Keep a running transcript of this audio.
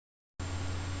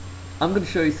I'm going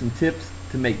to show you some tips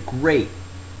to make great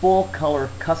full color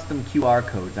custom QR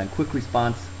codes on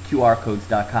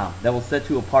QuickResponseQRcodes.com that will set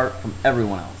you apart from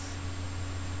everyone else.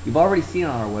 You've already seen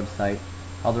on our website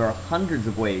how there are hundreds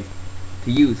of ways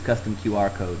to use custom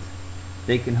QR codes.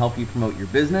 They can help you promote your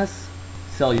business,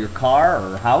 sell your car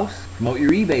or house, promote your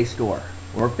eBay store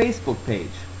or a Facebook page.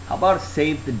 How about a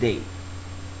save the date?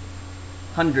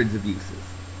 Hundreds of uses.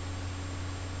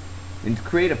 And to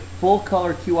create a full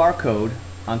color QR code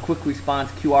on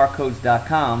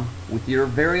QuickResponseQRcodes.com with your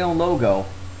very own logo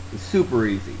is super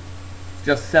easy. It's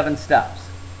just 7 steps.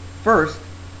 First,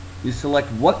 you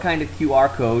select what kind of QR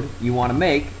code you want to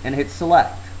make and hit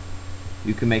select.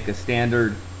 You can make a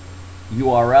standard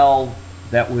URL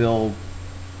that will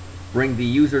bring the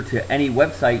user to any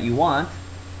website you want.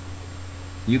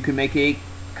 You can make a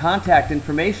contact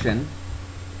information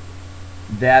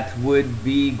that would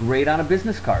be great on a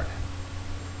business card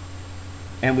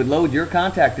and would load your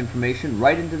contact information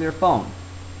right into their phone.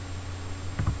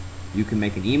 You can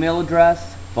make an email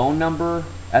address, phone number,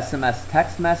 SMS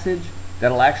text message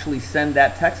that'll actually send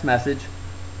that text message,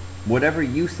 whatever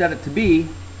you set it to be,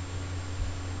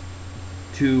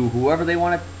 to whoever they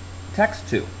want to text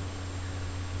to.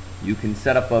 You can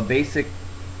set up a basic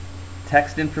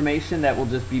text information that will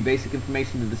just be basic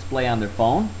information to display on their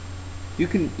phone. You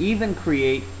can even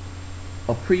create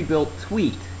a pre-built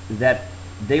tweet that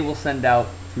they will send out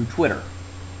through Twitter.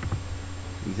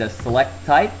 You just select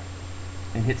type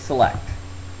and hit select.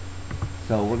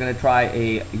 So we're going to try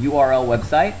a URL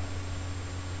website.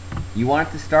 You want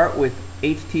it to start with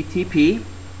HTTP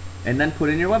and then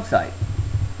put in your website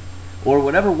or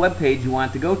whatever web page you want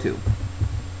it to go to.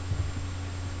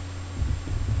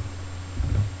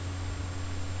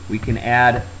 We can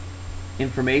add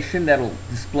information that will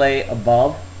display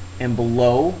above and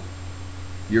below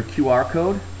your QR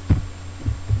code.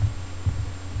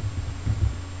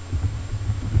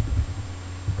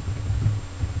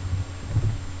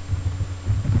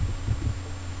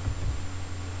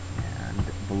 And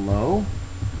below,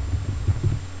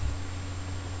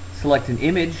 select an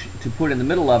image to put in the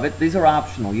middle of it. These are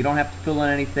optional. You don't have to fill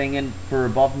in anything in for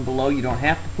above and below. You don't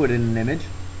have to put in an image.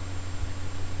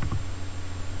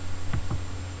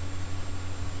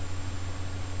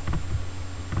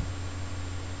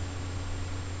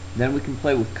 Then we can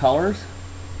play with colors.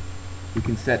 We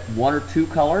can set 1 or 2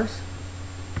 colors.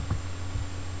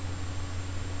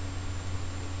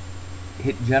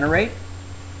 Hit generate.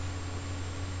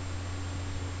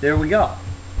 There we go.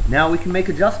 Now we can make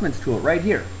adjustments to it right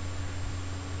here.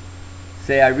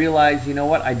 Say I realize, you know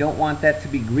what, I don't want that to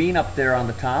be green up there on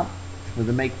the top for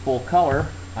the make full color.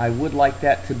 I would like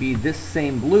that to be this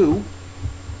same blue.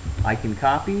 I can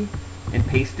copy and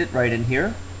paste it right in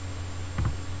here.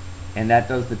 And that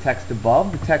does the text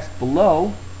above. The text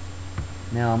below,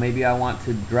 now maybe I want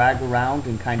to drag around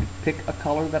and kind of pick a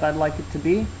color that I'd like it to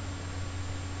be.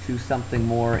 Choose something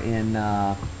more in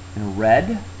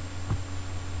red.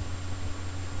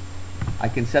 I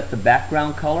can set the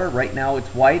background color. Right now it's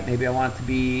white. Maybe I want it to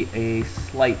be a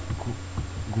slight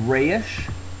grayish.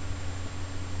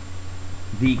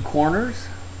 The corners,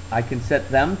 I can set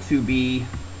them to be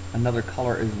another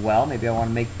color as well. Maybe I want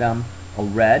to make them a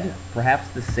red, perhaps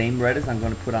the same red as I'm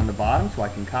going to put on the bottom, so I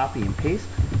can copy and paste,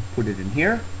 put it in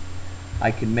here.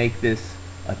 I can make this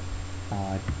a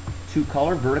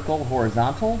 2-color, vertical,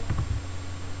 horizontal,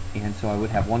 and so I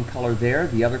would have one color there.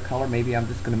 The other color, maybe I'm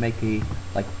just going to make a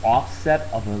like offset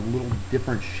of a little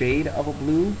different shade of a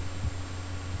blue.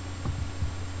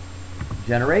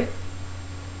 Generate.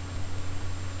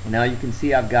 And now you can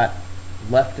see I've got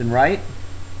left and right.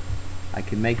 I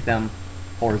can make them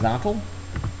horizontal.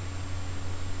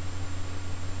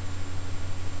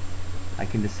 I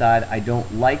can decide I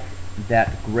don't like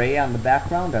that gray on the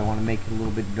background. I want to make it a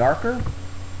little bit darker.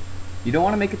 You don't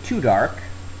want to make it too dark.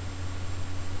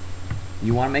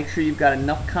 You want to make sure you've got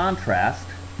enough contrast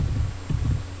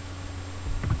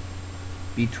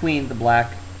between the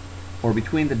black or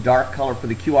between the dark color for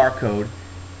the QR code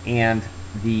and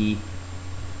the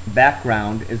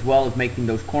background, as well as making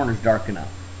those corners dark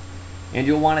enough. And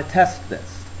you'll want to test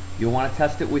this. You'll want to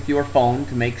test it with your phone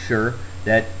to make sure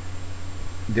that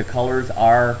the colors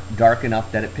are dark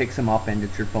enough that it picks them up and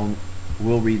that your phone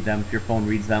will read them. If your phone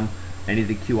reads them, any of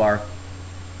the QR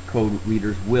code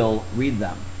readers will read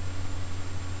them.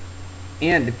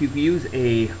 And if you use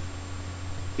a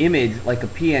image like a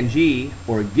PNG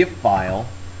or a GIF file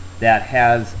that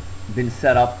has been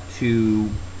set up to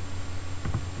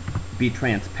be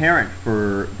transparent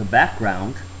for the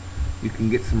background, you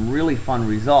can get some really fun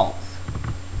results.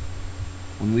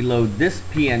 When we load this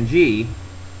PNG,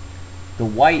 the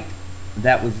white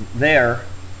that was there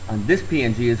on this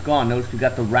PNG is gone. Notice we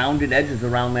got the rounded edges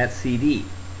around that CD.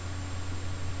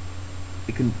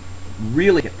 It can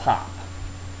really pop.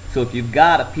 So if you've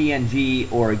got a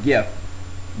PNG or a GIF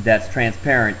that's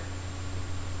transparent,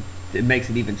 it makes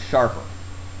it even sharper.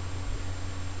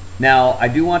 Now, I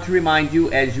do want to remind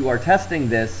you, as you are testing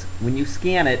this, when you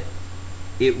scan it,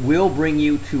 it will bring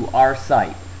you to our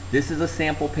site. This is a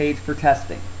sample page for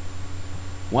testing.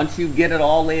 Once you get it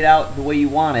all laid out the way you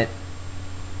want it,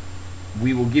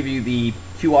 we will give you the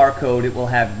QR code. It will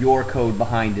have your code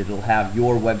behind it. It will have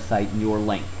your website and your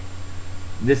link.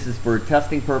 This is for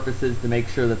testing purposes, to make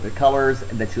sure that the colors,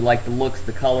 that you like the looks,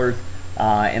 the colors,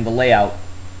 and the layout.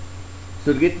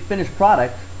 So to get the finished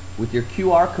product with your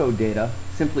QR code data,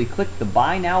 simply click the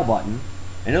Buy Now button,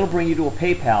 and it'll bring you to a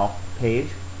PayPal page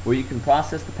where you can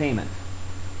process the payment.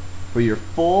 For your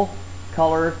full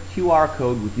color QR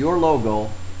code with your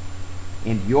logo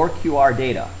and your QR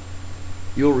data,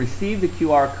 you'll receive the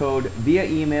QR code via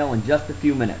email in just a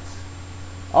few minutes.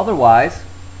 Otherwise,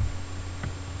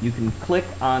 you can click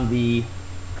on the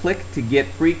Click to Get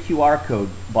Free QR Code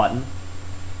button,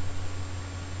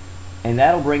 and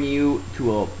that'll bring you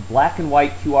to a black and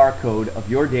white QR code of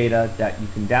your data that you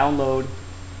can download,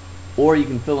 or you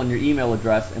can fill in your email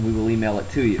address and we will email it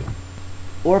to you.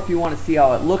 Or if you want to see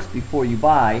how it looks before you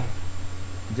buy,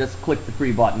 just click the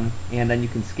free button, and then you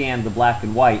can scan the black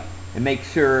and white and make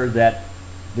sure that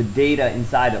the data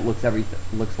inside it looks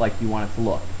like you want it to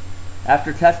look.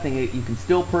 After testing it, you can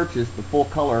still purchase the full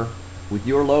color with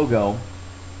your logo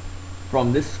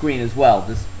from this screen as well,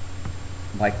 just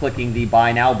by clicking the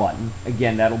Buy Now button.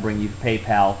 Again, that'll bring you to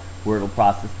PayPal, where it'll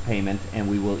process the payment and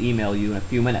we will email you in a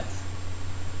few minutes.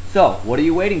 So, what are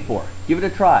you waiting for? Give it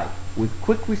a try. With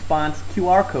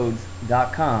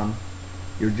QuickResponseQRcodes.com,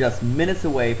 you're just minutes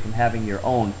away from having your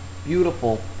own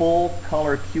beautiful full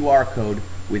color QR code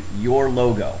with your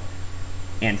logo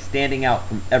and standing out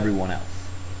from everyone else.